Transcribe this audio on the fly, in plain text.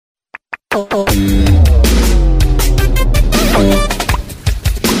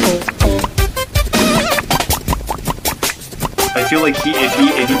feel like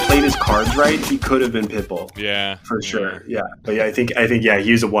if he played his cards right, he could have been Pitbull. Yeah, for sure. Yeah, but yeah, I think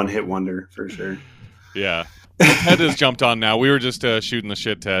he was a one-hit wonder for sure. Yeah. Ted has jumped on now. We were just shooting the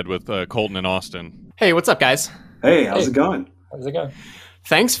shit, Ted, with Colton and Austin. Hey, what's up, guys? Hey, how's it going?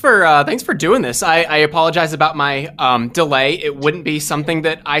 Thanks for doing this. I apologize about my delay. It wouldn't be something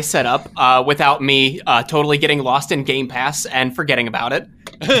that I set up without me totally getting lost in Game Pass and forgetting about it.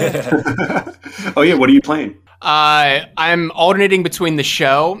 Oh yeah, what are you playing? I'm alternating between the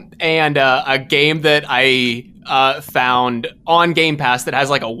show and a game that I found on Game Pass that has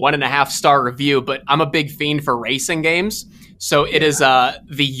like a 1.5-star review, but I'm a big fiend for racing games. So it is the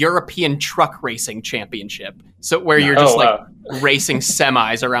European Truck Racing Championship. So where you're just racing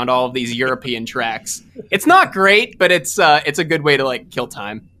semis around all of these European tracks. It's not great, but it's a good way to like kill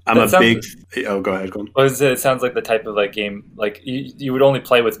time. Go ahead, Colin. It sounds like the type of like game like you would only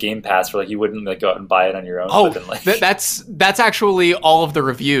play with Game Pass, or like you wouldn't like go out and buy it on your own. Oh, but then, like... that's actually all of the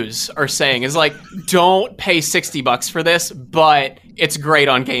reviews are saying is like, don't pay $60 for this, but it's great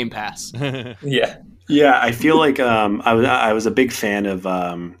on Game Pass. Yeah. Yeah, I feel like I was a big fan of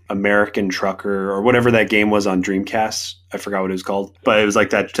American Trucker or whatever that game was on Dreamcast. I forgot what it was called, but it was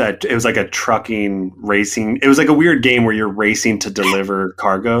like that. It was like a trucking racing. It was like a weird game where you're racing to deliver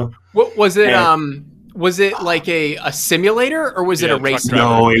cargo. What was it? Was it like a simulator or was it a race?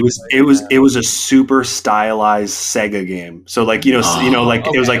 No, it was a super stylized Sega game. So like it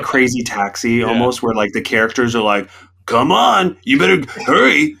was like Crazy Taxi almost, where like the characters are like, come on, you better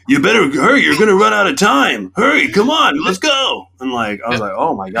hurry. You're going to run out of time. Hurry, come on, let's go. And like, I was like,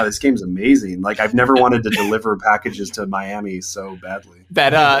 oh my God, this game's amazing. Like I've never wanted to deliver packages to Miami so badly.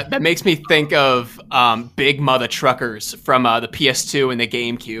 That makes me think of Big Mother Truckers from the PS2 and the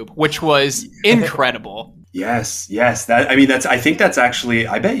GameCube, which was incredible. Yes. I think that's actually,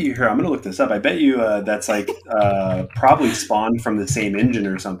 I bet you here, I'm going to look this up. I bet you that's like probably spawned from the same engine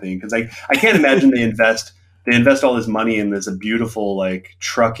or something. Cause I can't imagine they invest all this money in this beautiful like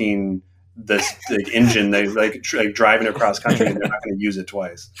trucking this like, engine. They like driving across country and they're not going to use it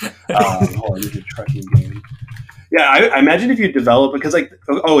twice. Hold on, trucking game. Yeah, I imagine if you develop because like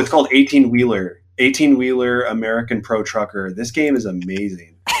it's called 18-wheeler American Pro Trucker. This game is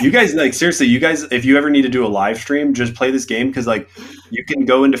amazing. You guys like seriously. You guys, if you ever need to do a live stream, just play this game because like you can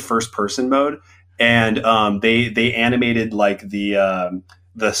go into first person mode and they animated like the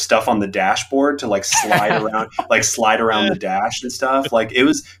stuff on the dashboard to like slide around the dash and stuff. Like it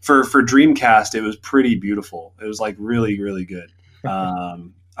was for Dreamcast, it was pretty beautiful. It was like really, really good. These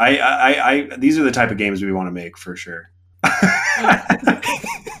are the type of games we want to make for sure.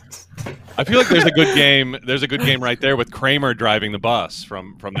 I feel like there's a good game. There's a good game right there with Kramer driving the bus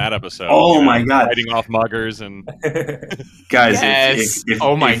from that episode. Oh my God, fighting off muggers and guys. Yes.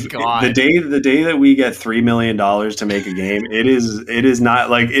 God, the day that we get $3 million to make a game, it is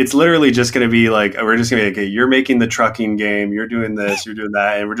not like it's literally just going to be like we're just going to be okay. You're making the trucking game. You're doing this. You're doing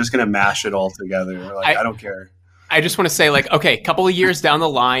that, and we're just going to mash it all together. We're like, I don't care. I just want to say, like, okay, a couple of years down the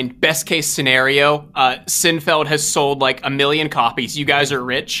line, best case scenario, Sinfeld has sold like 1 million copies. You guys are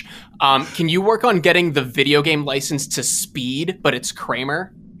rich. Can you work on getting the video game license to Speed, but it's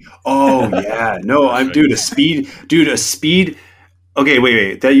Kramer? Oh yeah, no, a speed. Okay,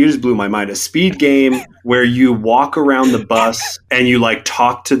 wait, that you just blew my mind. A speed game where you walk around the bus and you like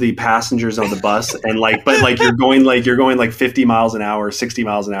talk to the passengers on the bus and like, but like you're going like 50 miles an hour, 60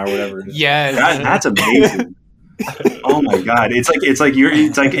 miles an hour, whatever it is. Yeah, that's amazing. Oh my God,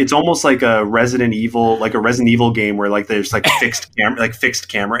 it's almost like a Resident Evil game where like there's like fixed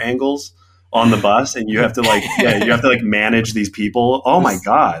camera angles on the bus and you have to like manage these people. Oh my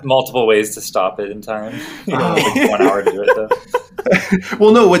God, multiple ways to stop it in time. Like 1 hour to do it though.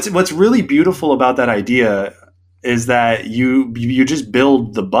 Well, no, what's really beautiful about that idea is that you just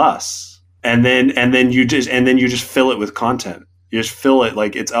build the bus and then you just fill it with content. You just fill it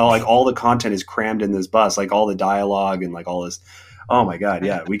like it's all the content is crammed in this bus, like all the dialogue and like all this. Oh my God,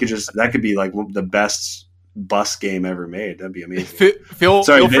 yeah, that could be like the best bus game ever made. That'd be amazing. Feel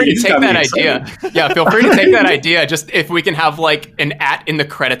free to take that idea. Yeah, feel free to take that idea. Just if we can have like an in the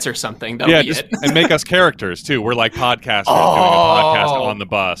credits or something. That'll be it. And make us characters too. We're like podcasters doing a podcast on the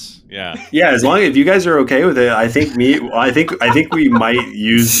bus. Yeah. Yeah, as long as you guys are okay with it, I think we might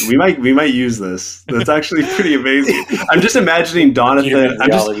use this. That's actually pretty amazing. I'm just imagining Donathan.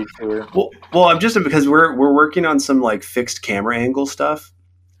 Because we're working on some like fixed camera angle stuff.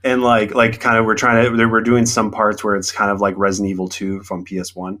 And like kind of we're doing some parts where it's kind of like Resident Evil 2 from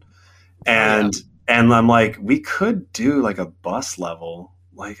PS1. And I'm like, we could do like a bus level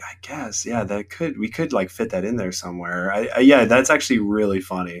like, I guess, yeah, we could like fit that in there somewhere. Yeah, that's actually really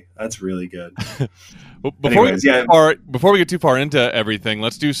funny. That's really good. Well, Anyways, yeah. Before we get too far into everything,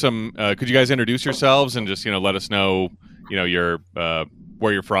 let's do some. Could you guys introduce yourselves and just let us know your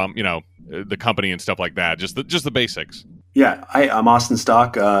where you're from, the company and stuff like that. Just the basics. Yeah, I'm Austin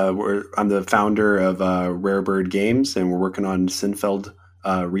Stock. I'm the founder of Rare Bird Games, and we're working on Sinfeld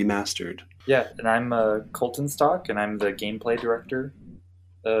Remastered. Yeah, and I'm Colton Stock, and I'm the gameplay director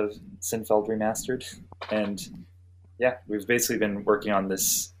of Sinfeld Remastered. And yeah, we've basically been working on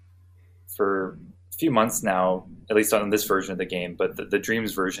this for a few months now, at least on this version of the game. But the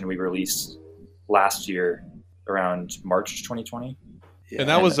Dreams version we released last year around March 2020. Yeah, and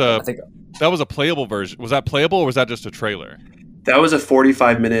that was a playable version. Was that playable, or was that just a trailer? That was a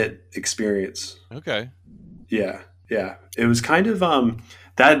 45-minute experience. Okay. Yeah. It was kind of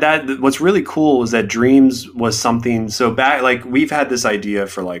that. What's really cool was that Dreams was something. So back, like, we've had this idea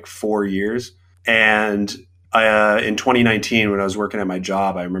for like 4 years, and in 2019, when I was working at my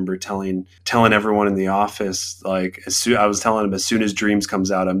job, I remember telling everyone in the office, like, I was telling them, as soon as Dreams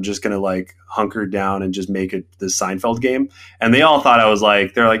comes out, I'm just gonna like hunker down and just make it the Seinfeld game. And they all thought I was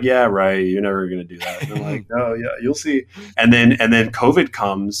like, they're like, yeah, right, you're never gonna do that. And I'm like, oh yeah, you'll see. And then COVID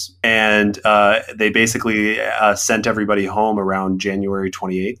comes, and they basically sent everybody home around January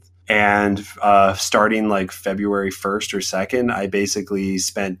 28th. And starting like February 1st or 2nd, I basically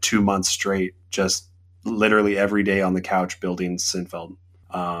spent 2 months straight just literally every day on the couch building Sinfeld.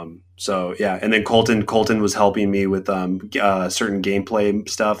 So yeah, and then Colton was helping me with certain gameplay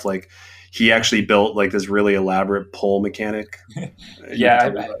stuff. Like, he actually built like this really elaborate pole mechanic.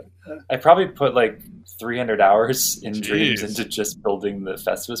 Yeah, I probably put like 300 hours in Dreams into just building the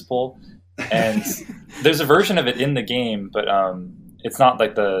Festivus pole. And there's a version of it in the game, but it's not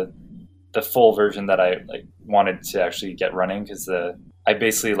like the full version that I like wanted to actually get running, because I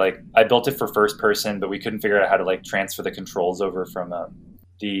basically I built it for first person, but we couldn't figure out how to like transfer the controls over from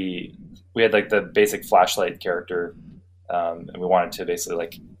we had like the basic flashlight character, and we wanted to basically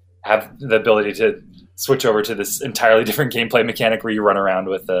like have the ability to switch over to this entirely different gameplay mechanic where you run around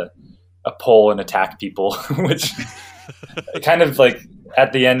with a pole and attack people, which kind of like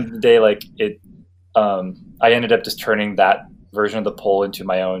at the end of the day, like I ended up just turning that version of the pole into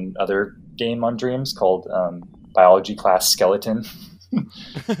my own other game on Dreams called Biology Class Skeleton.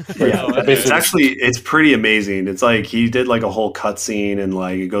 Yeah, it's pretty amazing. It's like he did like a whole cutscene, and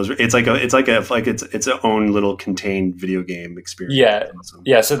like it's its own little contained video game experience. Yeah, awesome.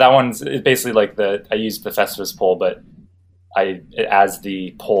 Yeah. So that one's basically like I used the Festivus pole, but as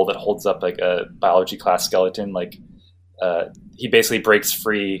the pole that holds up like a biology class skeleton. Like he basically breaks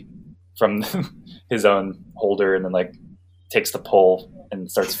free from his own holder, and then like takes the pole and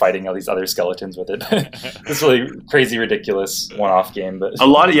starts fighting all these other skeletons with it. It's really crazy, ridiculous one-off game. But a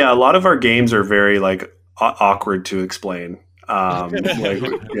lot of our games are very like awkward to explain. But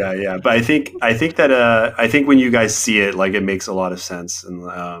I think that when you guys see it, like, it makes a lot of sense.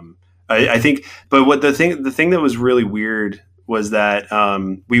 And I think, but what the thing that was really weird was that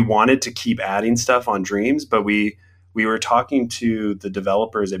we wanted to keep adding stuff on Dreams, but we were talking to the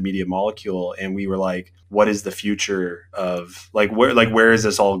developers at Media Molecule, and we were like, what is the future of where is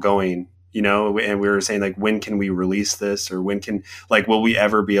this all going? And we were saying, like, when can we release this, or will we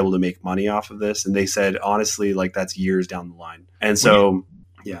ever be able to make money off of this? And they said, honestly, like, that's years down the line. And so,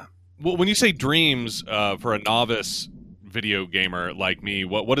 yeah. Well, when you say Dreams, for a novice video gamer like me,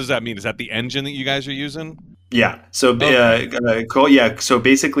 what does that mean? Is that the engine that you guys are using? Yeah. So, cool. Yeah. So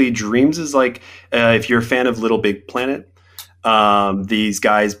basically, Dreams is like, if you're a fan of Little Big Planet, these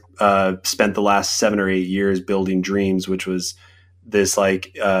guys spent the last 7 or 8 years building Dreams, which was this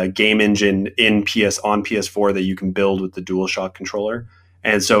like game engine on PS4 that you can build with the DualShock controller.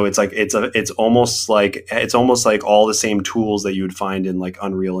 And so it's like it's almost like all the same tools that you would find in like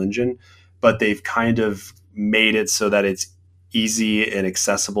Unreal Engine, but they've kind of made it so that it's easy and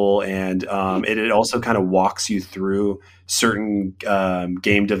accessible, and it also kind of walks you through certain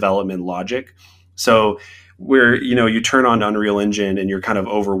game development logic. So where you turn on Unreal Engine and you're kind of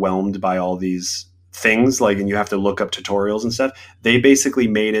overwhelmed by all these things, like, and you have to look up tutorials and stuff. They basically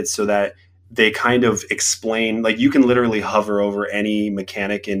made it so that they kind of explain, like, you can literally hover over any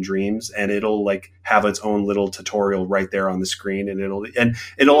mechanic in Dreams and it'll like have its own little tutorial right there on the screen, and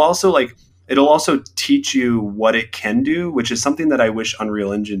it'll also teach you what it can do, which is something that I wish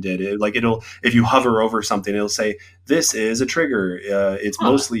Unreal Engine did. If you hover over something, it'll say, this is a trigger. It's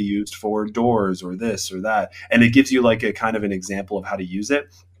mostly used for doors or this or that. And it gives you like a kind of an example of how to use it.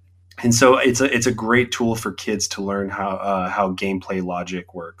 And so it's a great tool for kids to learn how gameplay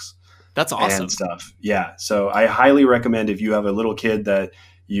logic works. That's awesome. and stuff. Yeah. So I highly recommend if you have a little kid that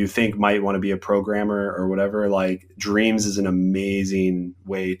you think might want to be a programmer or whatever, like Dreams is an amazing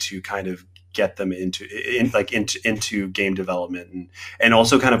way to kind of get them into game development and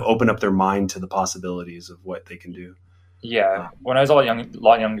also kind of open up their mind to the possibilities of what they can do. Yeah, when I was a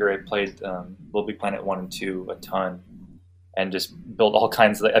lot younger, I played Little Big Planet 1 and 2 a ton, and just built all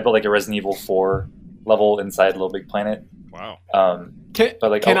kinds of. I built like a Resident Evil 4 level inside Little Big Planet. Wow.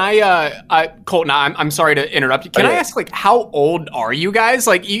 Colton, I'm sorry to interrupt you. Can I ask, like, how old are you guys?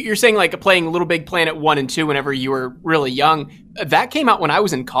 Like, you're saying, like, playing Little Big Planet 1 and 2 whenever you were really young. That came out when I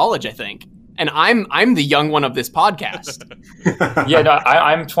was in college, I think. And I'm the young one of this podcast. Yeah, no,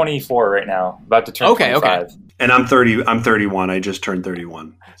 I'm 24 right now, about to turn 25. Okay. And I'm 30. I'm 31. I just turned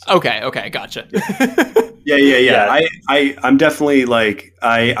 31. So. Okay, gotcha. Yeah. I'm definitely like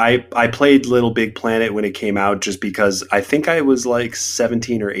I played Little Big Planet when it came out just because I think I was like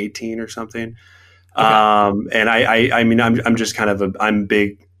 17 or 18 or something. Okay. And I mean I'm just kind of I'm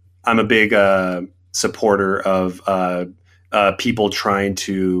a big supporter of people trying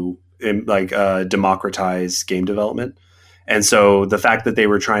to democratize game development. And so the fact that they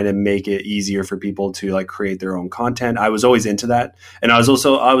were trying to make it easier for people to like create their own content, I was always into that. And I was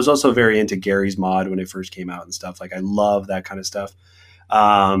also very into Gary's Mod when it first came out and stuff. Like I love that kind of stuff.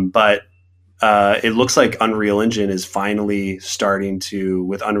 But it looks like Unreal Engine is finally starting to,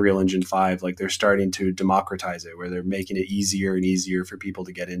 with Unreal Engine 5, like they're starting to democratize it, where they're making it easier and easier for people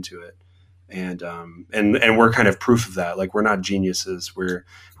to get into it. And we're kind of proof of that. Like we're not geniuses. We're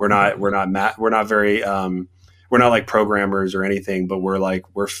not like programmers or anything, but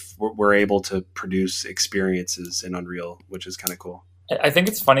we're able to produce experiences in Unreal, which is kind of cool. I think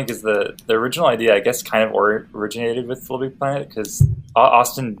it's funny because the original idea, I guess, kind of originated with Little Big Planet because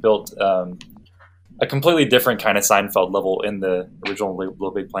Austin built a completely different kind of Seinfeld level in the original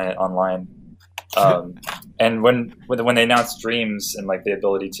Little Big Planet online. And when they announced Dreams and like the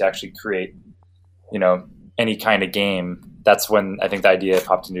ability to actually create, any kind of game, that's when I think the idea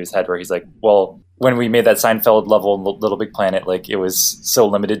popped into his head where he's like, well, when we made that Seinfeld level in Little Big Planet, like it was so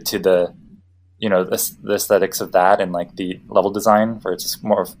limited to the aesthetics of that and like the level design where it's just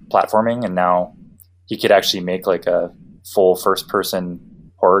more of platforming. And now he could actually make like a full first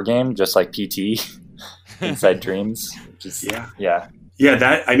person horror game, just like PT inside Dreams. Yeah.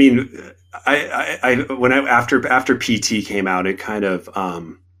 That, I mean, after PT came out, it kind of,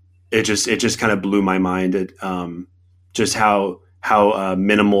 it just kind of blew my mind at, just how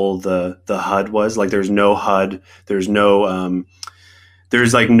minimal the HUD was. Like there's no HUD, there's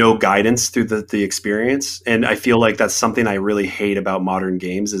like no guidance through the experience. And I feel like that's something I really hate about modern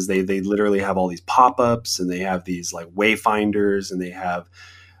games is they literally have all these pop-ups and they have these like wayfinders and they have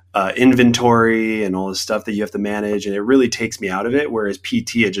inventory and all this stuff that you have to manage. And it really takes me out of it. Whereas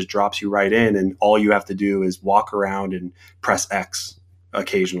PT, it just drops you right in and all you have to do is walk around and press X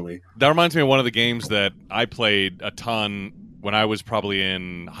occasionally. That reminds me of one of the games that I played a ton when I was probably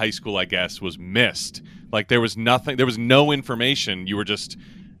in high school, I guess, was Myst. Like there was no information. You were just,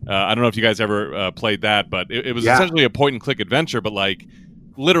 I don't know if you guys ever played that, but it was essentially a point and click adventure, but like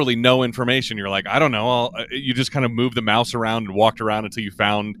literally no information. You're like, I don't know. You just kind of moved the mouse around and walked around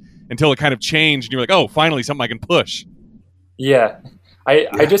until it kind of changed. And you're like, oh, finally something I can push. Yeah.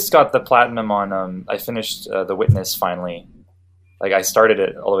 I just got the platinum on, I finished The Witness finally. Like I started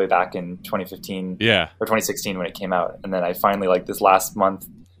it all the way back in 2015 or 2016 when it came out. And then I finally, like this last month,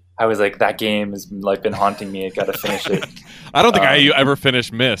 I was like, that game has like been haunting me. I got to finish it. I don't think I ever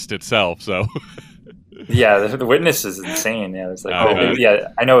finished Myst itself. So yeah, the Witness is insane. Yeah, it's like,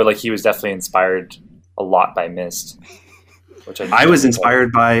 I know like he was definitely inspired a lot by Myst. Which I was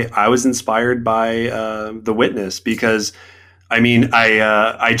inspired by The Witness because I mean,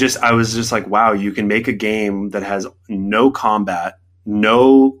 I was just like, wow, you can make a game that has no combat,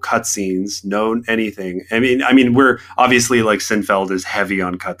 no cutscenes, no anything. I mean, we're obviously like Seinfeld is heavy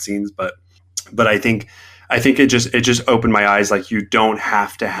on cutscenes, but I think it just opened my eyes. Like you don't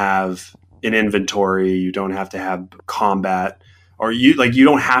have to have an inventory, you don't have to have combat, or you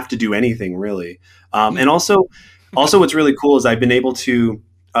don't have to do anything really. And also what's really cool is I've been able to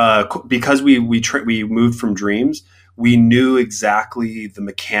because we moved from Dreams. We knew exactly the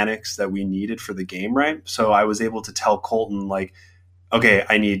mechanics that we needed for the game, right? So I was able to tell Colton, like, okay,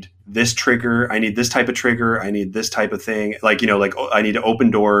 I need this trigger, I need this type of trigger, I need this type of thing. Like, I need to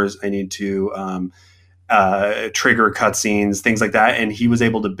open doors, I need to trigger cutscenes, things like that. And he was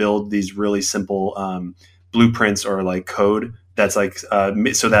able to build these really simple blueprints or like code that's like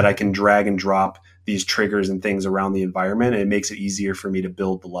so that I can drag and drop these triggers and things around the environment. And it makes it easier for me to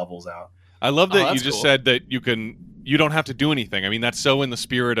build the levels out. I love that you just said that you can you don't have to do anything. I mean, that's so in the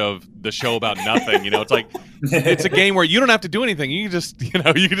spirit of the show about nothing. It's like it's a game where you don't have to do anything. You can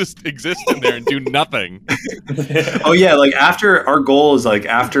just exist in there and do nothing. Oh yeah, like after our goal is like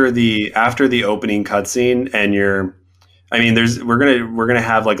after the opening cutscene, and we're gonna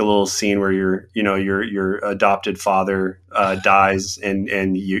have like a little scene where your adopted father dies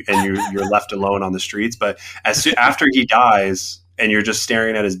and you're left alone on the streets. But after he dies, and you're just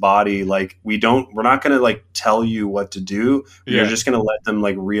staring at his body, like we're not going to like tell you what to do. You're just going to let them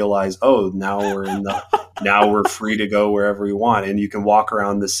like realize, oh, now we're free to go wherever we want. And you can walk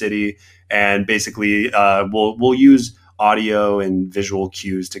around the city, and basically we'll use audio and visual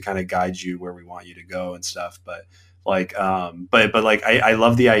cues to kind of guide you where we want you to go and stuff. But like, I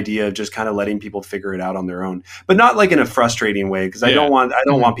love the idea of just kind of letting people figure it out on their own, but not like in a frustrating way. Cause I don't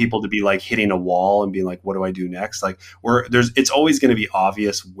want people to be like hitting a wall and being like, what do I do next? Like it's always going to be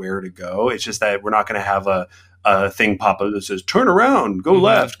obvious where to go. It's just that we're not going to have a thing pop up that says, turn around, go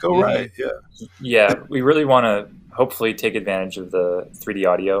left, go right. Yeah. Yeah. We really want to hopefully take advantage of the 3D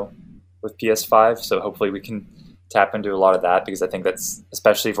audio with PS5. So hopefully we can tap into a lot of that, because I think that's,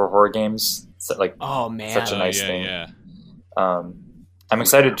 especially for horror games, like such a nice thing. Yeah. I'm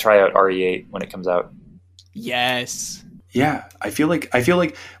excited to try out RE8 when it comes out. Yes. Yeah, I feel like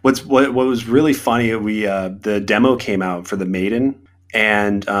what was really funny, the demo came out for the Maiden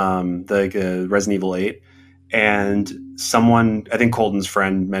and the Resident Evil 8, and someone, I think Colton's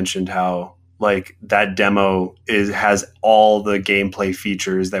friend, mentioned how like that demo has all the gameplay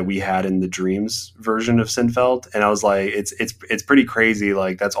features that we had in the Dreams version of Sinfeld. And I was like, it's pretty crazy.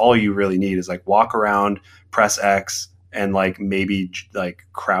 Like that's all you really need is like walk around, press X, and like maybe like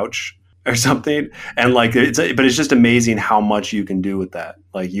crouch or something. And like, but it's just amazing how much you can do with that.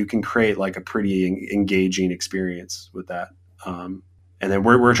 Like you can create like a pretty engaging experience with that. And then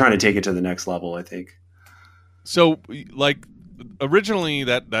we're trying to take it to the next level, I think. So like originally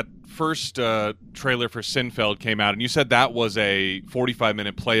that first trailer for Sinfeld came out, and you said that was a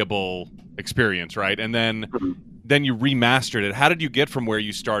 45-minute playable experience, right? And then you remastered it. How did you get from where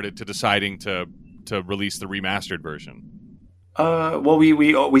you started to deciding to release the remastered version? Well,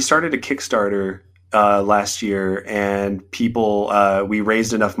 we started a Kickstarter last year, and people we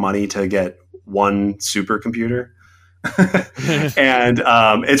raised enough money to get one supercomputer. And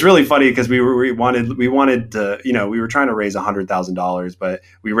it's really funny because we wanted to, we were trying to raise $100,000, but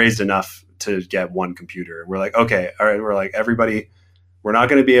we raised enough to get one computer. We're like, okay, all right. We're like, everybody, we're not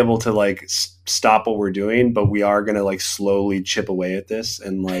going to be able to like stop what we're doing, but we are going to like slowly chip away at this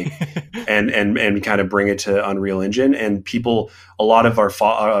and like, and kind of bring it to Unreal Engine. And people, a lot of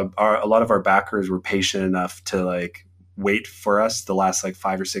our backers were patient enough to like wait for us the last like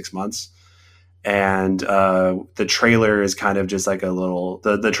 5 or 6 months. And the trailer is kind of just like a little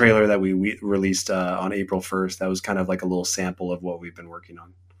the trailer that we released on April 1st. That was kind of like a little sample of what we've been working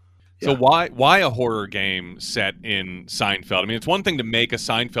on. Yeah. So why a horror game set in Seinfeld? I mean, it's one thing to make a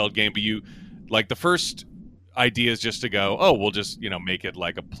Seinfeld game, but you like the first idea is just to go, oh, we'll just make it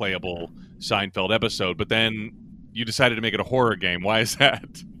like a playable Seinfeld episode. But then you decided to make it a horror game. Why is that?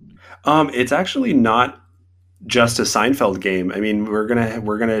 It's actually not just a Seinfeld game. I mean, we're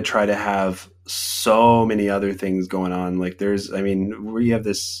gonna try to have so many other things going on. Like we have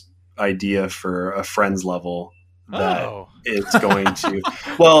this idea for a Friends level that it's going to.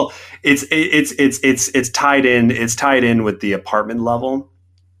 Well, it's tied in with the apartment level,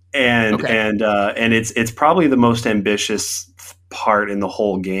 and it's probably the most ambitious part in the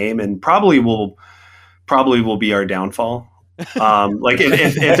whole game, and probably will be our downfall. Like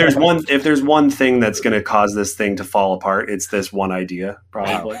if there's one thing that's going to cause this thing to fall apart, it's this one idea,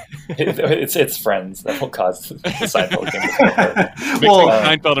 probably. It's Friends that will cause the Seinfeld game to fall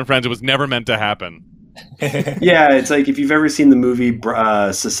apart. Seinfeld and Friends, it was never meant to happen. Yeah, it's like if you've ever seen the movie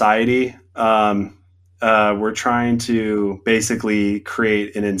Society, we're trying to basically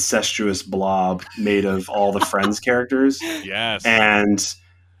create an incestuous blob made of all the Friends characters. Yes. And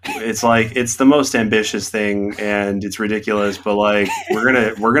it's like it's the most ambitious thing, and it's ridiculous, but like we're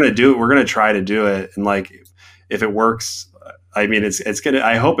gonna try to do it, and like if it works, I mean it's gonna.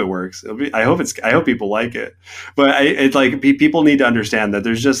 I hope it works. I hope people like it, but it's like people need to understand that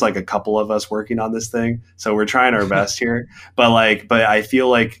there's just like a couple of us working on this thing, so we're trying our best here. But I feel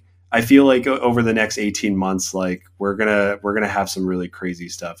like over the next 18 months, like we're gonna have some really crazy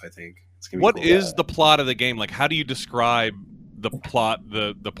stuff. I think it's gonna be What cool. is the plot of the game? Like, how do you describe the plot,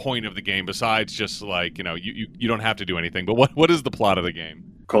 the point of the game, besides just like you don't have to do anything, but what is the plot of the game?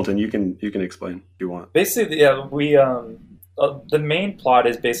 Colton, you can explain if you want. Basically, yeah, we the main plot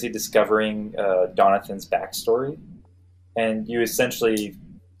is basically discovering Donathan's backstory, and you essentially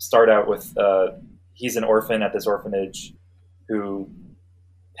start out with he's an orphan at this orphanage who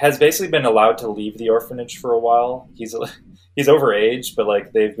has basically been allowed to leave the orphanage for a while. He's overage, but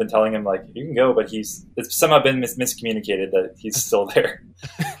like they've been telling him like you can go, but it's somehow been miscommunicated that he's still there.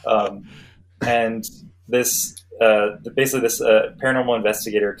 And this basically this paranormal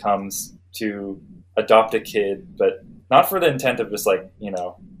investigator comes to adopt a kid, but not for the intent of just like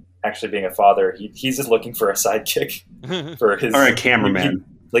actually being a father. He's just looking for a sidekick for his or a cameraman,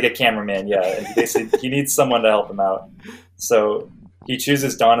 like a cameraman. Yeah, and basically he needs someone to help him out. So he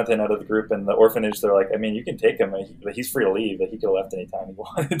chooses Donathan out of the group, and the orphanage. They're like, I mean, you can take him, but he's free to leave. He could have left anytime he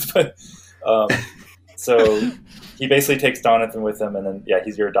wanted. But so he basically takes Donathan with him, and then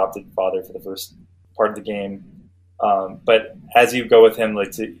he's your adopted father for the first part of the game. But as you go with him,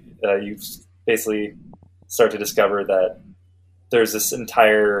 you basically start to discover that there's this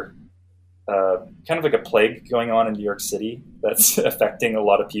entire kind of like a plague going on in New York City that's affecting a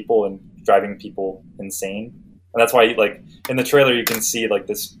lot of people and driving people insane. And that's why, like in the trailer, you can see like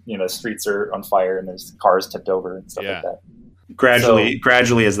this, streets are on fire and there's cars tipped over and stuff like that.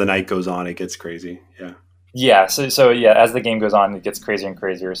 Gradually, as the night goes on, it gets crazy. Yeah. Yeah. So as the game goes on, it gets crazier and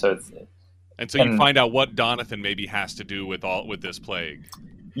crazier. So you find out what Donathan maybe has to do with this plague.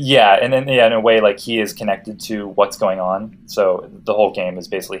 Yeah, and then in a way, like he is connected to what's going on. So the whole game is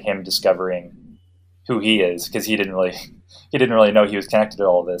basically him discovering who he is, because he didn't really know he was connected to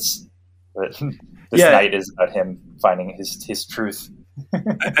all this. But this night is about him finding his truth.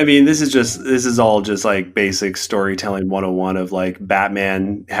 I mean, this is all just like basic storytelling 101 of like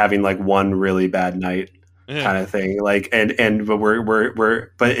Batman having like one really bad night kind of thing. Like, but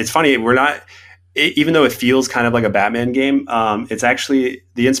but it's funny, we're not. Even though it feels kind of like a Batman game, it's actually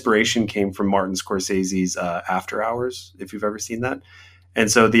the inspiration came from Martin Scorsese's After Hours, if you've ever seen that.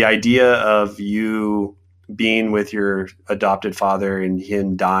 And so the idea of you being with your adopted father and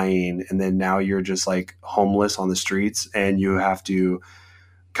him dying, and then now you're just like homeless on the streets, and you have to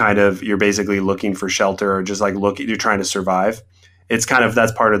you're basically looking for shelter, or just like you're trying to survive. It's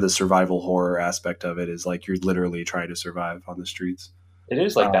that's part of the survival horror aspect of it, is like you're literally trying to survive on the streets. It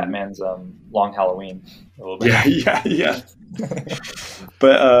is like Batman's Long Halloween a little bit. Yeah.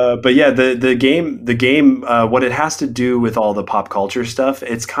 But yeah, the game, what it has to do with all the pop culture stuff,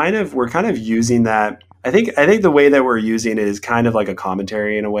 we're kind of using that. I think the way that we're using it is kind of like a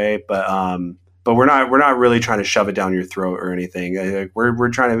commentary in a way, but we're not really trying to shove it down your throat or anything. We're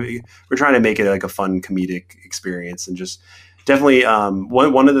trying to make it like a fun comedic experience, and just definitely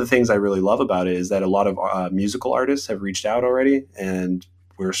one of the things I really love about it is that a lot of musical artists have reached out already, and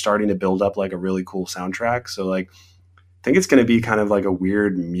we're starting to build up like a really cool soundtrack. So like, I think it's going to be kind of like a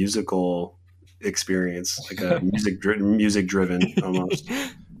weird musical experience, like a music driven almost.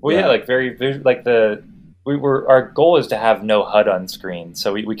 Well, yeah, like very like our goal is to have no HUD on screen,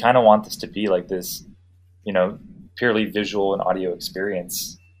 so we kind of want this to be like this, purely visual and audio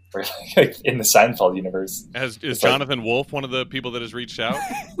experience. Like in the Seinfeld universe. Is Jonathan Wolf one of the people that has reached out?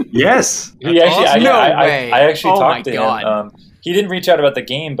 Yes. I actually talked to him. He didn't reach out about the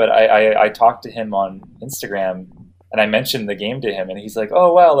game, but I talked to him on Instagram, and I mentioned the game to him, and he's like,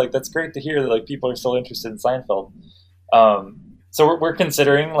 "Oh wow, like that's great to hear that like people are still interested in Seinfeld." So we're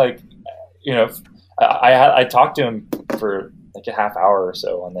considering like, I talked to him for like a half hour or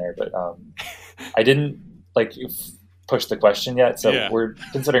so on there, but I didn't like push the question yet, so we're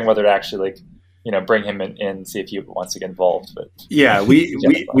considering whether to actually bring him in and see if he wants to get involved. But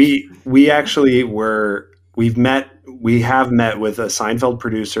we actually we have met with a Seinfeld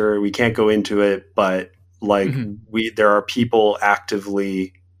producer. We can't go into it, but like there are people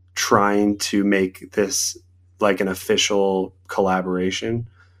actively trying to make this like an official collaboration,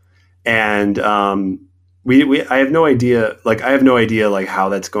 and I have no idea. Like, I have no idea like how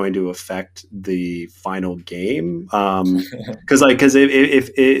that's going to affect the final game. Because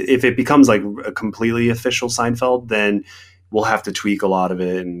if it becomes like a completely official Seinfeld, then we'll have to tweak a lot of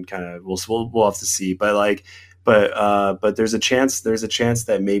it, and kind of we'll have to see. But there's a chance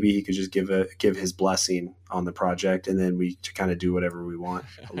that maybe he could just give his blessing on the project, and then we kind of do whatever we want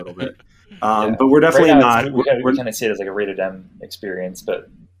a little bit. But we're definitely not. We kind of see it as like a rated M experience, but.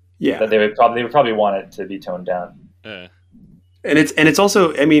 Yeah, they would probably want it to be toned down. And it's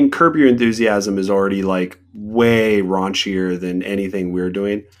also, I mean, Curb Your Enthusiasm is already like way raunchier than anything we're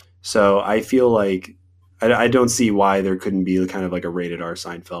doing. So I feel like I don't see why there couldn't be kind of like a rated R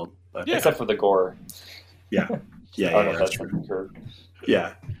Seinfeld. But except for the gore. Yeah. That's true.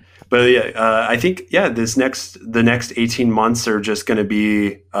 Yeah. But I think the next 18 months are just going to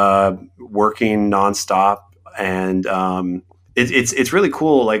be working nonstop, and it's really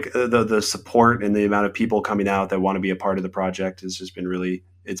cool. Like the support and the amount of people coming out that want to be a part of the project has just been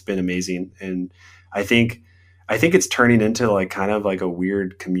it's been amazing. And I think it's turning into like kind of like a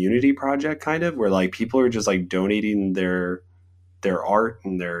weird community project, kind of where like people are just like donating their art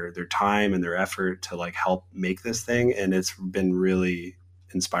and their time and their effort to like help make this thing, and it's been really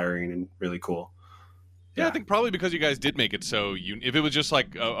inspiring and really cool. Yeah, I think probably because you guys did make it so. If it was just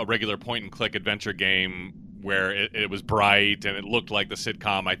like a regular point and click adventure game where it was bright and it looked like the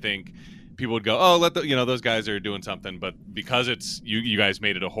sitcom, I think people would go, "Oh, those guys are doing something." But because it's you guys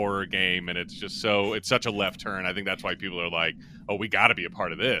made it a horror game, and it's such a left turn. I think that's why people are like, "Oh, we got to be a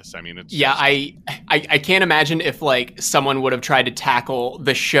part of this." I mean, it's I can't imagine if like someone would have tried to tackle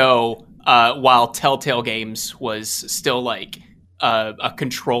the show while Telltale Games was still like a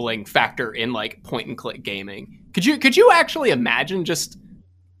controlling factor in like point and click gaming. Could you actually imagine just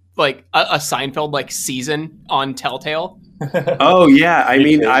like a Seinfeld like season on Telltale? Oh yeah, I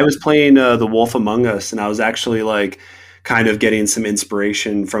mean, I was playing The Wolf Among Us, and I was actually like kind of getting some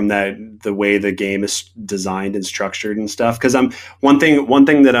inspiration from the way the game is designed and structured and stuff. Because one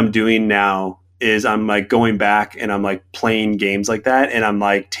thing that I'm doing now is I'm like going back and I'm like playing games like that, and I'm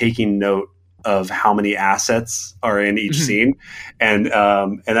like taking note of how many assets are in each scene, and I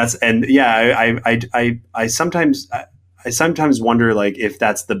sometimes wonder like if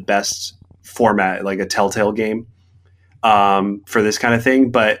that's the best format, like a Telltale game for this kind of thing.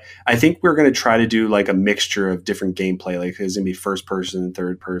 But I think we're going to try to do like a mixture of different gameplay, like there's going to be first person,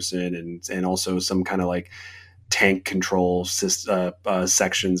 third person, and also some kind of like tank control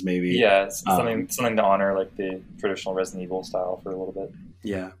sections maybe. Yeah, something to honor like the traditional Resident Evil style for a little bit.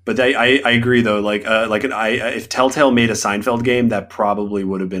 Yeah, but I agree though. If Telltale made a Seinfeld game, that probably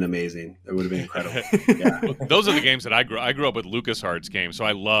would have been amazing. It would have been incredible. Yeah. Those are the games that I grew up with LucasArts games, so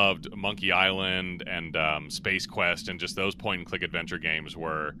I loved Monkey Island and Space Quest, and just those point and click adventure games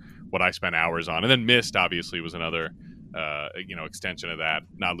were what I spent hours on. And then Myst obviously was another extension of that.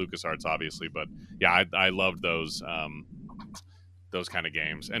 Not LucasArts obviously, but yeah, I loved those kind of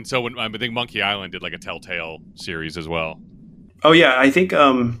games. And so I think Monkey Island did like a Telltale series as well. Oh yeah, I think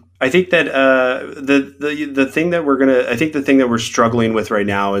that the thing that we're struggling with right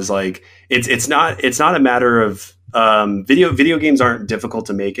now is like it's not a matter of video games aren't difficult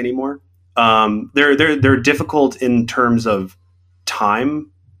to make anymore. They're difficult in terms of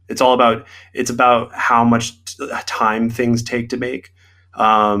time. It's about how much time things take to make.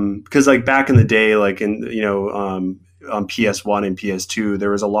 Because like back in the day, like on PS1 and PS2, there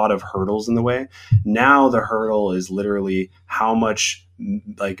was a lot of hurdles in the way. Now the hurdle is literally how much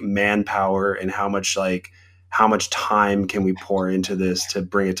like manpower and how much time can we pour into this to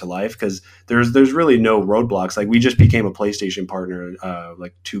bring it to life? Because there's really no roadblocks. Like we just became a PlayStation partner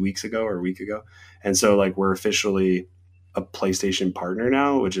like 2 weeks ago or a week ago, and so like we're officially a PlayStation partner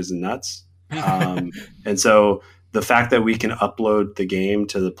now, which is nuts. And so the fact that we can upload the game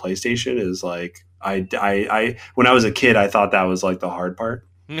to the PlayStation is like, I when I was a kid, I thought that was like the hard part.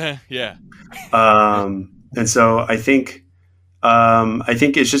 Yeah. And so I think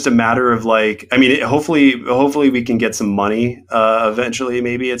it's just a matter of like, I mean, hopefully we can get some money eventually,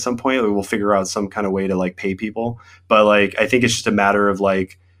 maybe at some point we'll figure out some kind of way to like pay people. But like, I think it's just a matter of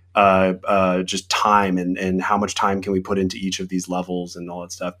like, just time and how much time can we put into each of these levels and all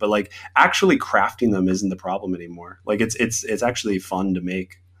that stuff. But like actually crafting them isn't the problem anymore. Like it's actually fun to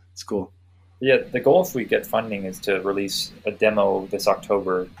make. It's cool. Yeah, the goal if we get funding is to release a demo this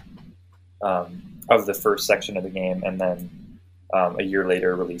October of the first section of the game, and then a year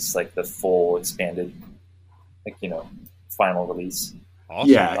later release like the full expanded, final release. Awesome.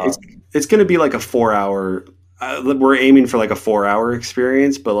 Yeah, it's going to be like a 4-hour. We're aiming for like a 4-hour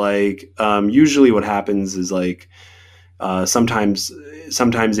experience, but like usually what happens is like sometimes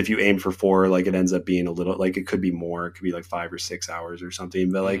if you aim for 4, like it ends up being a little, like it could be more. It could be like 5 or 6 hours or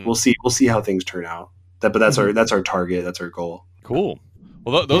something. But like we'll see how things turn out. But that's our target. That's our goal. Cool.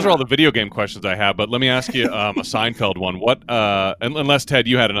 Well, those are all the video game questions I have. But let me ask you a Seinfeld one. What? Unless Ted,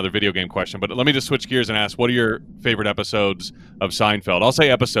 you had another video game question. But let me just switch gears and ask, what are your favorite episodes of Seinfeld? I'll say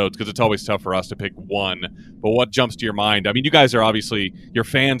episodes because it's always tough for us to pick one. But what jumps to your mind? I mean, you guys are obviously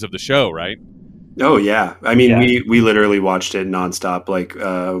fans of the show, right? Oh yeah, I mean we literally watched it nonstop. Like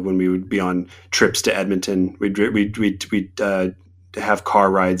when we would be on trips to Edmonton, we'd have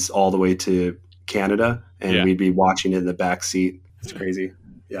car rides all the way to Canada, and we'd be watching it in the back seat. It's crazy.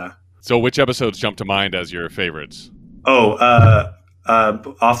 Yeah. So which episodes jump to mind as your favorites? Oh,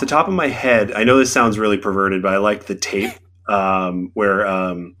 off the top of my head, I know this sounds really perverted, but I like the tape where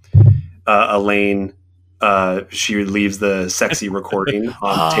Elaine. She leaves the sexy recording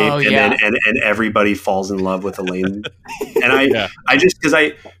on tape, and everybody falls in love with Elaine. And I just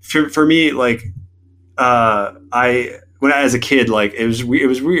because for me, like when as a kid, like it was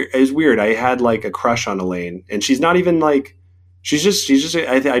weird. I had like a crush on Elaine, and she's not even like she's just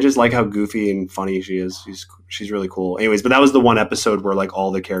I just like how goofy and funny she is. She's really cool. Anyways, but that was the one episode where like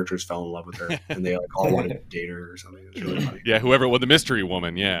all the characters fell in love with her, and they like all wanted to date her or something. It was really funny. Yeah, whoever the mystery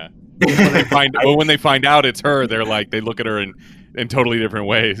woman. Yeah, when they find out it's her, they're like they look at her in totally different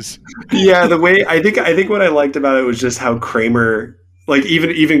ways. Yeah, the way I think what I liked about it was just how Kramer. Like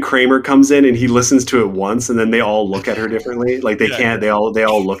even Kramer comes in and he listens to it once, and then they all look at her differently. Like they can't. They all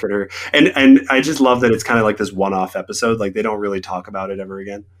look at her, and I just love that it's kind of like this one-off episode. Like they don't really talk about it ever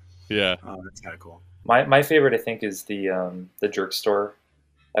again. Yeah, that's kind of cool. My favorite, I think, is the Jerk Store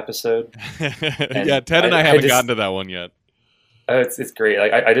episode. Yeah, Ted and I haven't gotten to that one yet. It's great.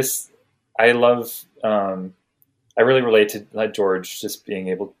 Like I love. I really relate to like George just being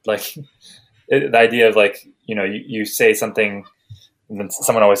able like the idea of like you say something. And then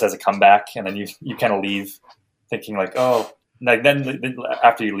someone always has a comeback, and then you kind of leave thinking like, oh, like then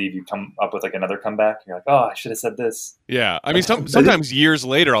after you leave, you come up with like another comeback. You're like, oh, I should have said this. Yeah, I mean, sometimes years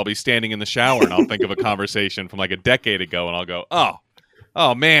later, I'll be standing in the shower and I'll think of a conversation from like a decade ago, and I'll go,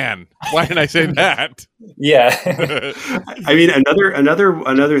 oh man, why didn't I say that? Yeah. I mean,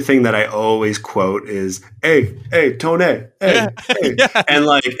 another thing that I always quote is, "Hey, Tony, hey." Yeah. And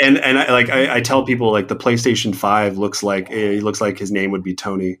I tell people like the PlayStation 5 looks like his name would be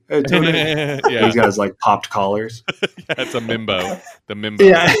Tony. Hey, Tony. Yeah. He's got his like popped collars. Yeah, it's a Mimbo. The Mimbo.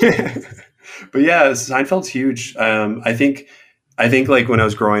 Yeah. But yeah, Seinfeld's huge. I think like when I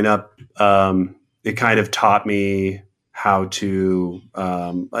was growing up, it kind of taught me how to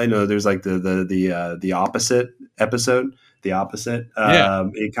I know there's like the opposite episode, the opposite.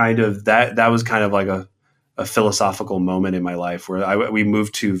 It kind of that was kind of like a philosophical moment in my life where we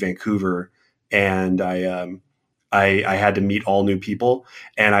moved to Vancouver, and I had to meet all new people,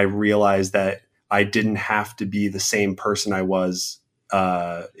 and I realized that I didn't have to be the same person I was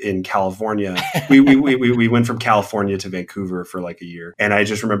in California. We went from California to Vancouver for like a year, and I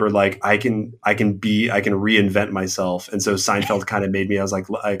just remember like I can reinvent myself. And so Seinfeld kind of made me. I was like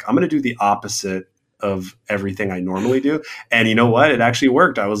I'm going to do the opposite of everything I normally do, and you know what? It actually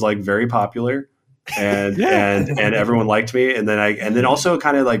worked. I was like very popular, and and everyone liked me. And then also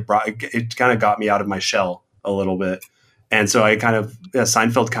kind of like kind of got me out of my shell a little bit. And so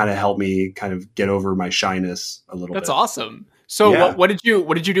Seinfeld kind of helped me kind of get over my shyness a little bit. That's awesome. So what did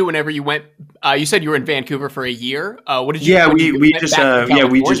you do whenever you went? You said you were in Vancouver for a year. What did you? Yeah,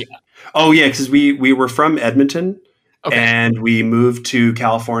 because we were from Edmonton, okay. And we moved to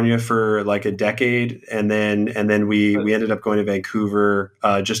California for like a decade, and then we ended up going to Vancouver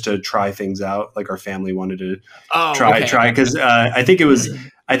just to try things out. Like our family wanted to try because I think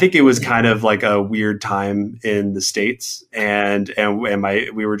it was kind of like a weird time in the States, and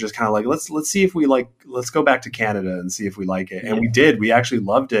we were just kind of like let's see if we let's go back to Canada and see if we like it, and we did. We actually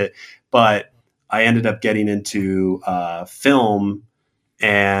loved it, but I ended up getting into film,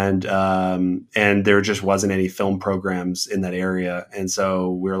 and there just wasn't any film programs in that area, and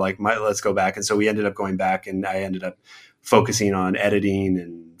so we were like, let's go back, and so we ended up going back, and I ended up focusing on editing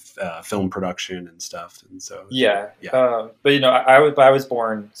and film production and stuff. And so but I was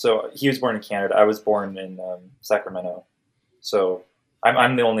born, so he was born in Canada, I was born in Sacramento, so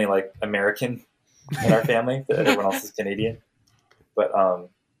I'm the only like American in our family. Everyone else is Canadian, but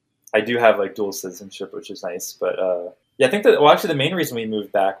I do have like dual citizenship, which is nice. But I think that actually the main reason we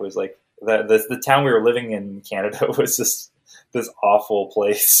moved back was like the town we were living in Canada was just this awful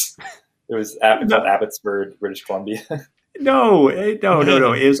place. It was called Abbotsford, British Columbia. No. It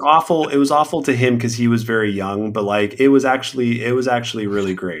was awful. It was awful to him because he was very young, but like it was actually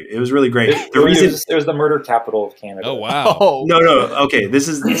really great. It was really great. It was the murder capital of Canada. Oh wow. Oh. No. Okay, this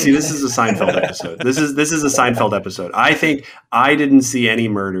is a Seinfeld episode. This is a Seinfeld episode. I think I didn't see any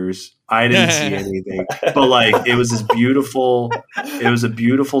murders. I didn't see anything. But like it was a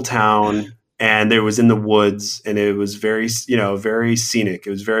beautiful town, and it was in the woods, and it was very scenic. It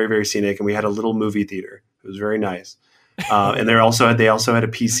was very, very scenic, and we had a little movie theater. It was very nice. And they also had a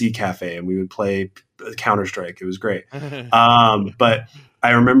PC cafe, and we would play Counter-Strike. It was great. But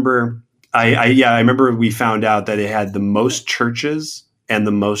I remember, I remember we found out that it had the most churches and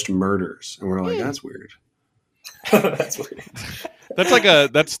the most murders, and we're like, that's weird. That's weird.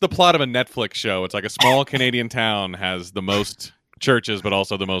 That's the plot of a Netflix show. It's like a small Canadian town has the most churches, but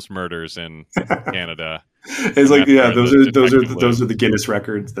also the most murders in Canada. It's like those are the Guinness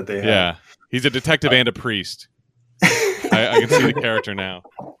records that they have. Yeah, he's a detective and a priest. I can see the character now.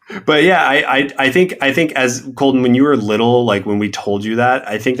 But yeah, I think as Colton, when you were little, like when we told you that,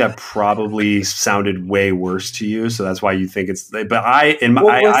 I think that probably sounded way worse to you. So that's why you think it's. But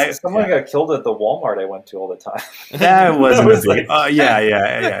someone got killed at the Walmart I went to all the time. That wasn't a big.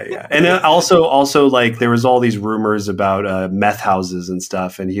 Yeah. And then also like there was all these rumors about meth houses and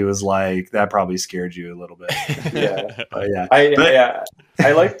stuff, and he was like, that probably scared you a little bit. Yeah.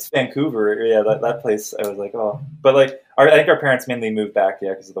 I liked Vancouver. Yeah, that place. I was like, oh, but like, I think our parents mainly moved back,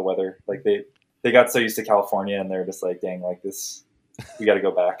 because of the weather. Like they got so used to California, and they're just like, dang, like this, we got to go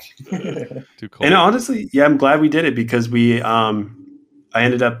back. Too cold. And honestly, yeah, I'm glad we did it because I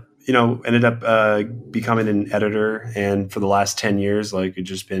ended up becoming an editor, and for the last 10 years, like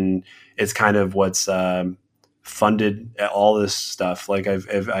it's kind of what's funded all this stuff. Like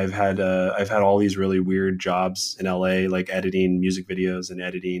I've had all these really weird jobs in LA, like editing music videos and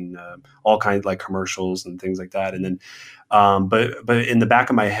editing all kinds like commercials and things like that. And then, but in the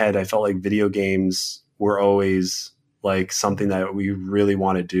back of my head, I felt like video games were always like something that we really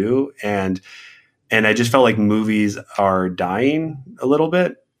want to do. And I just felt like movies are dying a little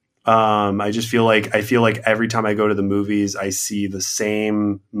bit. I feel like every time I go to the movies, I see the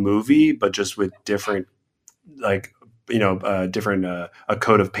same movie, but just with different, like, different, a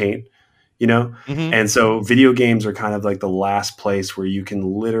coat of paint, Mm-hmm. And so video games are kind of like the last place where you can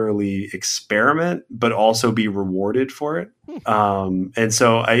literally experiment, but also be rewarded for it. And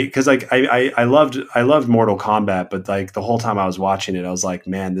so I loved Mortal Kombat, but like the whole time I was watching it, I was like,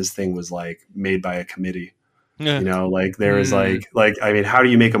 man, this thing was like made by a committee. Yeah. Like there is like, I mean, how do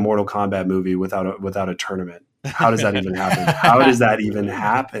you make a Mortal Kombat movie without a tournament? How does that even happen? How does that even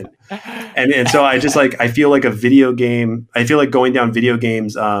happen? And so I just like, I feel like going down video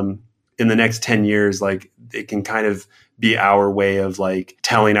games, in the next 10 years, like it can kind of be our way of like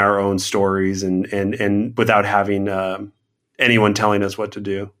telling our own stories and without having, anyone telling us what to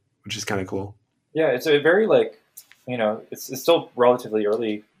do, which is kind of cool. Yeah. It's a very like, it's still relatively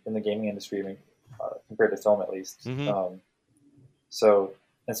early in the gaming industry. I mean, compared to film at least. Mm-hmm. So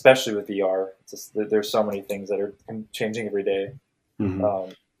especially with VR, it's just, there's so many things that are changing every day.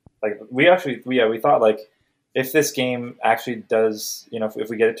 Mm-hmm. Like we thought like if this game actually does, if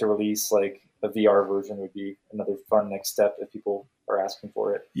we get it to release, like a VR version would be another fun next step if people are asking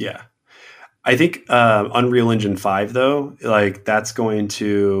for it. Yeah. I think Unreal Engine 5 though, like that's going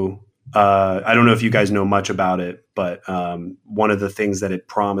to, I don't know if you guys know much about it, but one of the things that it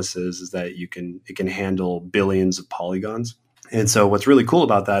promises is that it can handle billions of polygons. And so what's really cool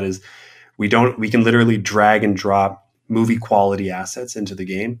about that is we can literally drag and drop movie quality assets into the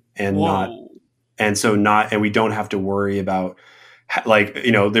game and we don't have to worry about like,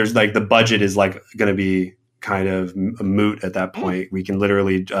 there's like the budget is like going to be kind of a moot at that point. We can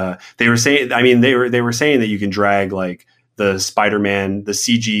literally, they were saying that you can drag like the Spider-Man, the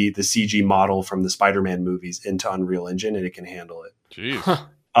CG model from the Spider-Man movies into Unreal Engine and it can handle it.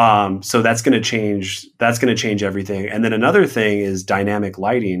 Jeez. So that's going to change everything. And then another thing is dynamic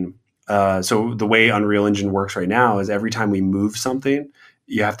lighting. So the way Unreal Engine works right now is every time we move something,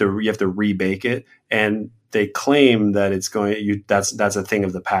 you have to rebake it. And they claim that that's a thing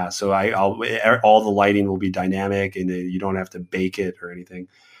of the past. So all the lighting will be dynamic and you don't have to bake it or anything.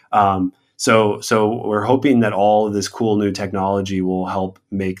 So we're hoping that all of this cool new technology will help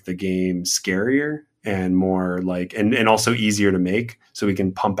make the game scarier and more like, and also easier to make so we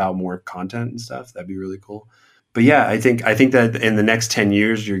can pump out more content and stuff. That'd be really cool. But yeah, I think that in the next 10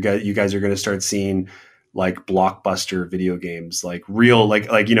 years, you guys are going to start seeing like blockbuster video games, like real, like,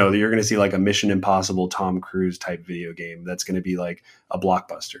 you're going to see like a Mission Impossible Tom Cruise type video game. That's going to be like a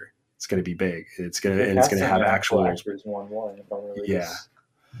blockbuster. It's going to be big. It's going to have actual actors more and more. Yeah.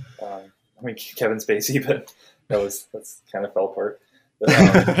 I mean, Kevin Spacey, but that's kind of fell apart. But,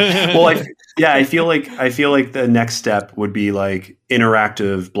 well, I feel like the next step would be like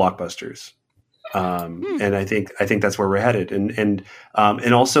interactive blockbusters. And I think that's where we're headed. And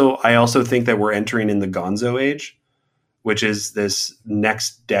also, I also think that we're entering in the Gonzo age, which is this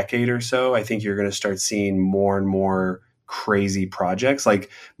next decade or so. I think you're going to start seeing more and more crazy projects.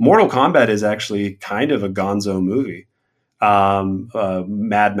 Like Mortal Kombat is actually kind of a Gonzo movie.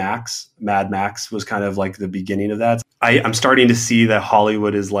 Mad Max was kind of like the beginning of that. I'm starting to see that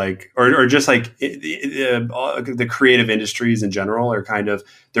Hollywood is like, or just like the creative industries in general are kind of,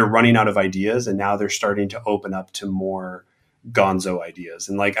 they're running out of ideas and now they're starting to open up to more Gonzo ideas.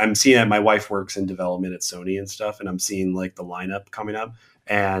 And like, I'm seeing that my wife works in development at Sony and stuff. And I'm seeing like the lineup coming up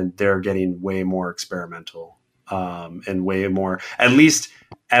and they're getting way more experimental, and way more, at least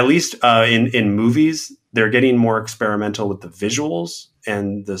in movies, they're getting more experimental with the visuals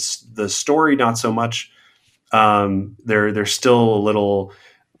and the story, not so much. They're still a little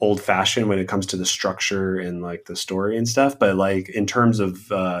old fashioned when it comes to the structure and like the story and stuff. But like in terms of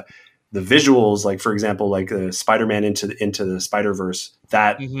the visuals, like for example, like Spider-Man into the Spider-Verse,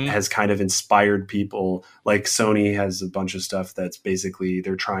 that has kind of inspired people. Like Sony has a bunch of stuff that's basically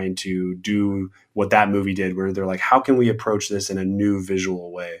they're trying to do what that movie did, where they're like, how can we approach this in a new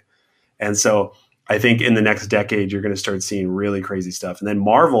visual way? And so I think in the next decade, you're going to start seeing really crazy stuff. And then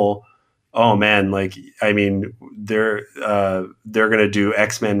Marvel, oh man, like, I mean, they're going to do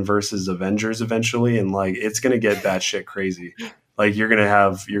X-Men versus Avengers eventually. And like, it's going to get batshit crazy. Like you're going to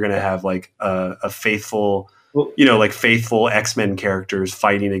have like a faithful, like faithful X-Men characters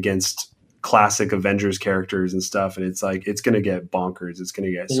fighting against classic Avengers characters and stuff. And it's like, it's going to get bonkers. It's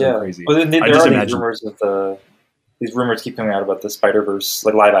going to get so crazy. But then there are these rumors with these rumors keep coming out about the Spider-Verse,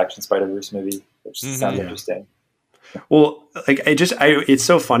 like live action Spider-Verse movie, which sounds interesting. Well, like it's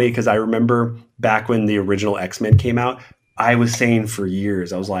so funny because I remember back when the original X-Men came out, I was saying for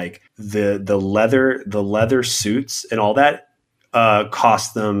years, I was like, the leather suits and all that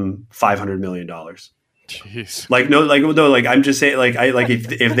cost them $500 million. Jeez. Like I'm just saying,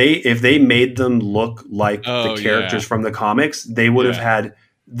 if they made them look like the characters from the comics, they would have had.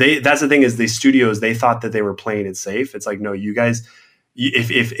 That's the thing is the studios, they thought that they were playing it safe. It's like, no, you guys,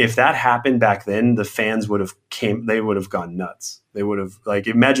 if that happened back then, the fans would have gone nuts. They would have like,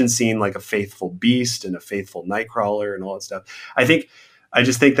 imagine seeing like a faithful Beast and a faithful Nightcrawler and all that stuff. I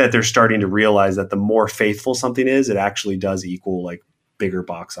just think that they're starting to realize that the more faithful something is, it actually does equal like bigger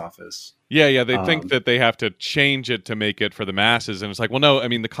box office. Yeah. They think that they have to change it to make it for the masses. And it's like, well, no, I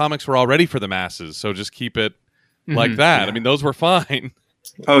mean, the comics were already for the masses. So just keep it like that. Yeah. I mean, those were fine.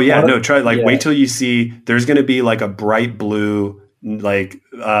 Oh yeah, no, try wait till you see there's going to be like a bright blue like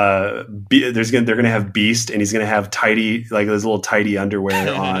they're going to have Beast and he's going to have tidy like those little tidy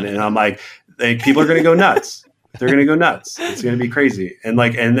underwear on and I'm like people are going to go nuts. They're going to go nuts. It's going to be crazy. And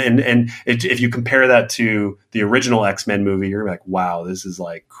like if you compare that to the original X-Men movie, you're gonna be like, wow, this is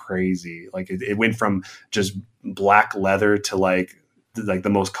like crazy. Like it went from just black leather to like the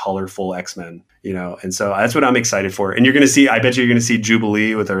most colorful X-Men, and so that's what I'm excited for. And I bet you're going to see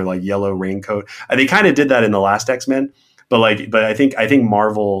Jubilee with her like yellow raincoat. They kind of did that in the last X-Men, but I think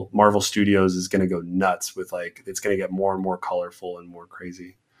Marvel Studios is going to go nuts with like, it's going to get more and more colorful and more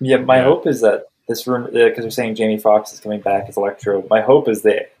crazy. Yeah. My hope is that this room, because they're saying Jamie Foxx is coming back as Electro. My hope is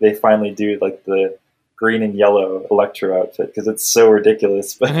they finally do like the green and yellow Electro outfit because it's so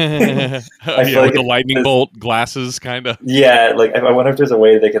ridiculous. But I feel like the lightning bolt glasses, kind of. Yeah, like I wonder if there's a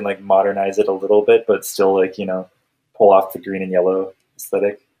way they can like modernize it a little bit, but still like pull off the green and yellow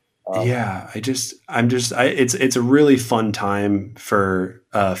aesthetic. It's a really fun time for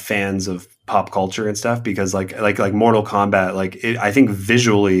fans of pop culture and stuff because like Mortal Kombat, I think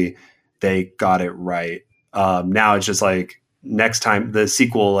visually they got it right. Now it's just like, next time the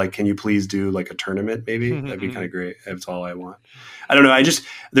sequel, like, can you please do like a tournament? Maybe that'd be kind of great. That's all I want. I don't know.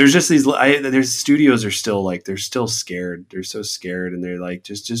 There's just there's studios are still like, they're still scared. They're so scared. And they're like,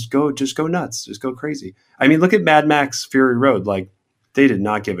 just go nuts. Just go crazy. I mean, look at Mad Max Fury Road. Like they did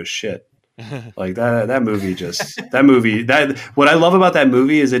not give a shit. Like that movie, what I love about that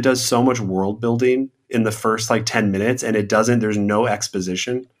movie is it does so much world building in the first like 10 minutes and there's no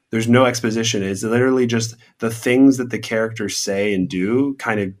exposition. There's no exposition. It's literally just the things that the characters say and do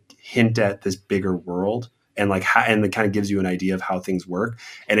kind of hint at this bigger world and and it kind of gives you an idea of how things work.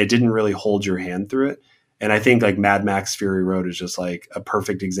 And it didn't really hold your hand through it. And I think like Mad Max Fury Road is just like a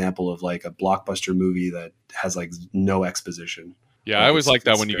perfect example of like a blockbuster movie that has like no exposition. Yeah, I always like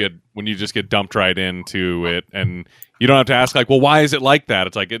that when you just get dumped right into it and you don't have to ask like, well, why is it like that?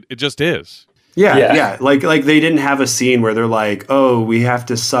 It's like it just is. Yeah. Like they didn't have a scene where they're like, oh, we have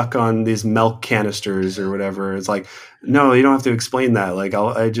to suck on these milk canisters or whatever. It's like, no, you don't have to explain that. Like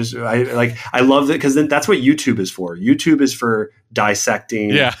I love that because then that's what YouTube is for. YouTube is for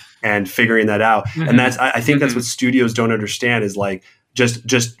dissecting and figuring that out. Mm-hmm. And I think that's what studios don't understand is like,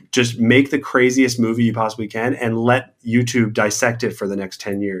 just make the craziest movie you possibly can and let YouTube dissect it for the next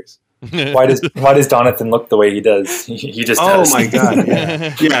 10 years. Why does Jonathan look the way he does? He just does. Oh my god,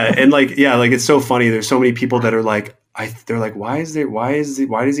 yeah, and like it's so funny. There's so many people that are like, they're like, why does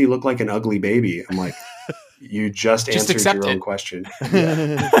he look like an ugly baby? I'm like, you just answered your own question.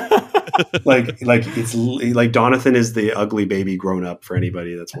 Yeah. like it's like Jonathan is the ugly baby grown up for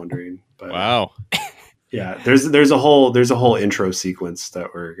anybody that's wondering. But, wow. Yeah, there's a whole intro sequence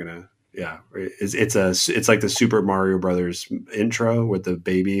that we're gonna. Yeah, it's like the Super Mario Brothers intro with the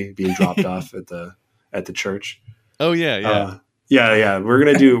baby being dropped off at the church. Oh yeah. Yeah. We're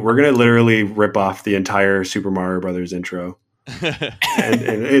gonna literally rip off the entire Super Mario Brothers intro.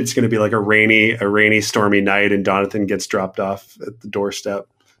 and it's going to be like a rainy, stormy night, and Jonathan gets dropped off at the doorstep.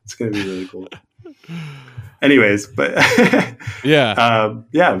 It's going to be really cool. Anyways, but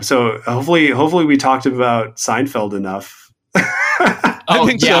yeah. So hopefully we talked about Seinfeld enough. I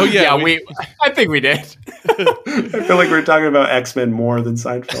think so. Yeah, I think we did. I feel like we're talking about X-Men more than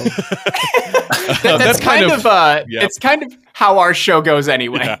Seinfeld. That's kind of it's kind of how our show goes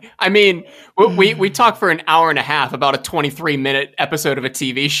anyway. Yeah. I mean, we talk for an hour and a half about a 23-minute episode of a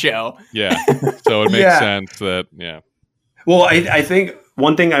TV show. Yeah, so it makes sense that Well, I think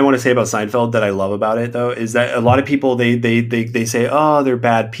one thing I want to say about Seinfeld that I love about it, though, is that a lot of people they say, oh, they're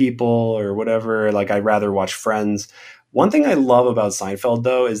bad people or whatever. Like, I'd rather watch Friends. One thing I love about Seinfeld,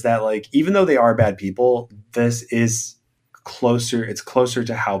 though, is that, like, even though they are bad people, this is closer. It's closer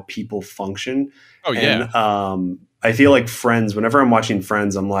to how people function. Oh, yeah. And I feel like Friends, whenever I'm watching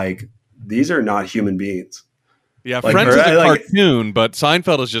Friends, I'm like, these are not human beings. Yeah, like, Friends is a cartoon, but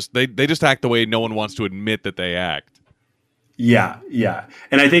Seinfeld is just, they just act the way no one wants to admit that they act. Yeah,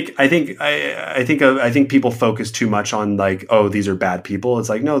 and I think people focus too much on, like, oh, these are bad people. It's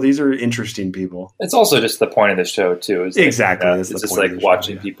like, no, these are interesting people. It's also just the point of the show too. Is exactly, it's just like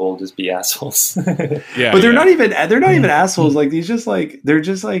watching people just be assholes. Yeah, but they're not even assholes. Like, they're just like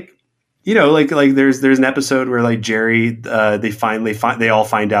like there's an episode where, like, Jerry, they all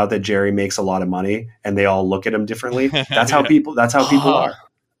find out that Jerry makes a lot of money, and they all look at him differently. That's how people are.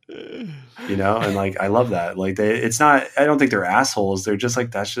 And, like, I love that. Like, I don't think they're assholes. They're just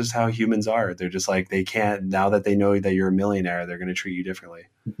like, that's just how humans are. They're just like, they can't, now that they know that you're a millionaire, they're going to treat you differently.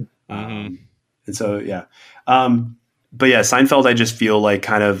 And so, yeah. But yeah, Seinfeld, I just feel like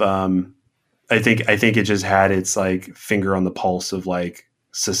kind of, I think it just had its, like, finger on the pulse of, like,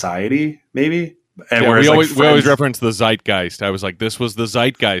 society, maybe. And we always reference the zeitgeist. I was like, this was the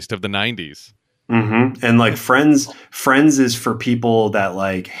zeitgeist of the 90s. Mm-hmm. And, like, Friends is for people that,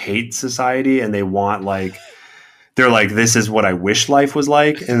 like, hate society, and they want, like, they're like, this is what I wish life was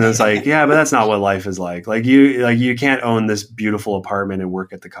like. And it's like, yeah, but that's not what life is like. Like, you can't own this beautiful apartment and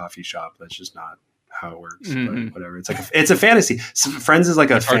work at the coffee shop. That's just not how it works. Mm-hmm. But whatever. It's a fantasy. Friends is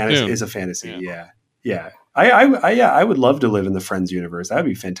like a fantasy. Is a fantasy. Yeah. I would love to live in the Friends universe. That'd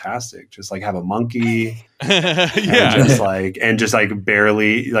be fantastic. Just, like, have a monkey, and just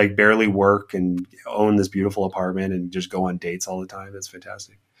barely work and own this beautiful apartment and just go on dates all the time. That's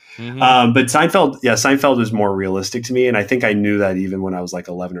fantastic. Mm-hmm. But Seinfeld was more realistic to me, and I think I knew that even when I was, like,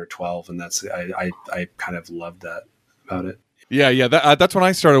 11 or 12, and I kind of loved that about it. Yeah, that's when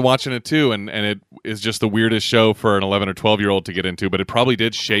I started watching it too, and it is just the weirdest show for an 11 or 12-year-old to get into, but it probably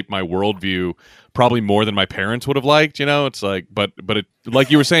did shape my worldview probably more than my parents would have liked, It's like, but it, like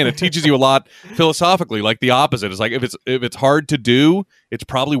you were saying, it teaches you a lot philosophically. Like, the opposite is, like, if it's hard to do, it's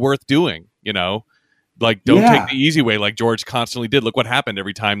probably worth doing, Like, don't take the easy way, like George constantly did. Look what happened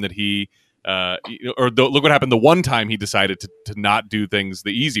every time that he look what happened the one time he decided to not do things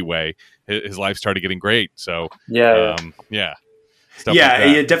the easy way. His life started getting great. So it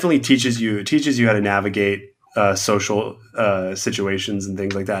definitely teaches you how to navigate social situations and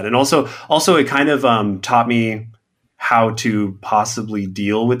things like that. And also it kind of taught me how to possibly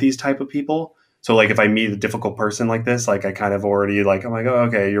deal with these type of people. So, like, if I meet a difficult person like this, like, I kind of already, like, I'm like, oh,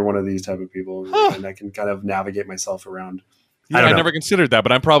 okay, you're one of these type of people, and I can kind of navigate myself around. Yeah, I never considered that,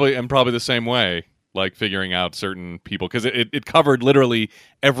 but I'm probably the same way, like, figuring out certain people, because it covered literally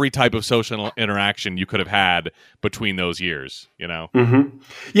every type of social interaction you could have had between those years, Mm-hmm.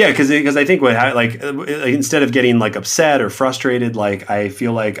 Yeah, because I think instead of getting, like, upset or frustrated, like, I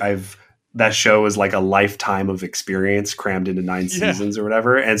feel like that show is like a lifetime of experience crammed into 9 seasons or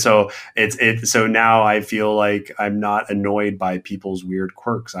whatever. And so so now I feel like I'm not annoyed by people's weird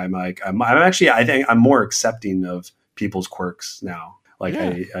quirks. I'm actually, I think I'm more accepting of people's quirks now. Like,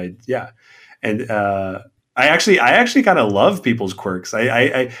 And I actually kind of love people's quirks.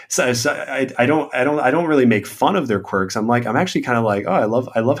 I don't really make fun of their quirks. I'm actually kind of like, oh, I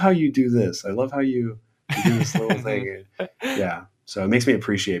love how you do this. I love how you do this little thing. Yeah. So it makes me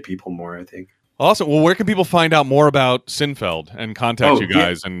appreciate people more, I think. Awesome. Well, where can people find out more about Sinfeld and contact you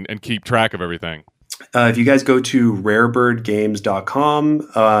guys and keep track of everything? If you guys go to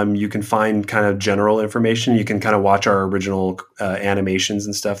rarebirdgames.com, you can find kind of general information. You can kind of watch our original animations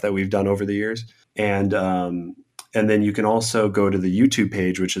and stuff that we've done over the years. And then you can also go to the YouTube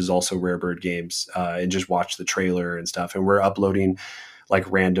page, which is also Rarebird Games, and just watch the trailer and stuff. And we're uploading, like,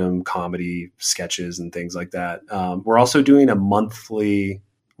 random comedy sketches and things like that. We're also doing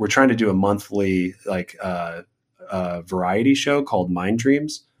we're trying to do a monthly, like, variety show called Mind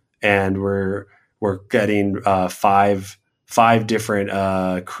Dreams. And we're getting five 5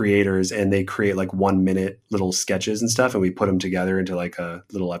 different creators, and they create like 1-minute little sketches and stuff, and we put them together into like a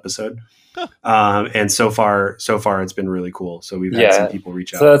little episode. And so far it's been really cool. So we've had some people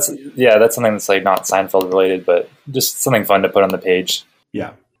reach out. So that's something that's like not Seinfeld related, but just something fun to put on the page.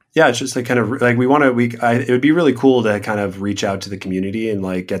 Yeah. It's just like kind of like it would be really cool to kind of reach out to the community and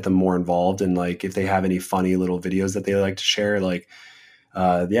like get them more involved. And like, if they have any funny little videos that they like to share, like,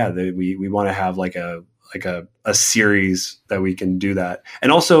 we want to have like a series that we can do that.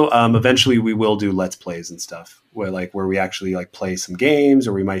 And also, eventually we will do Let's Plays and stuff where we actually like play some games,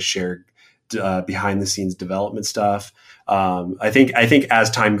 or we might share behind the scenes development stuff. I think as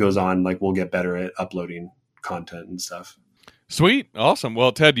time goes on, like we'll get better at uploading content and stuff. Sweet. Awesome.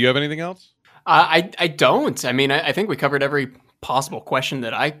 Well, Ted, do you have anything else? I don't. I mean, I think we covered every possible question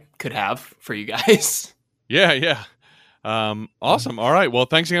that I could have for you guys. Yeah. Awesome. All right. Well,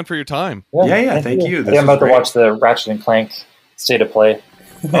 thanks again for your time. Yeah. Thank you. I'm about to watch the Ratchet and Clank State of Play.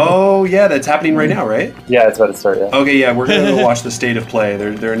 Oh yeah, that's happening right now, right? Yeah, it's about to start. Yeah. Okay, yeah, we're gonna go watch the State of Play.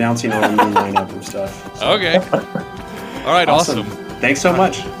 They're announcing all the new lineup and stuff. So. Okay. All right. Awesome. Thanks so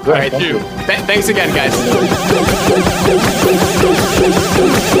much. All right, thank you. Thanks again, guys.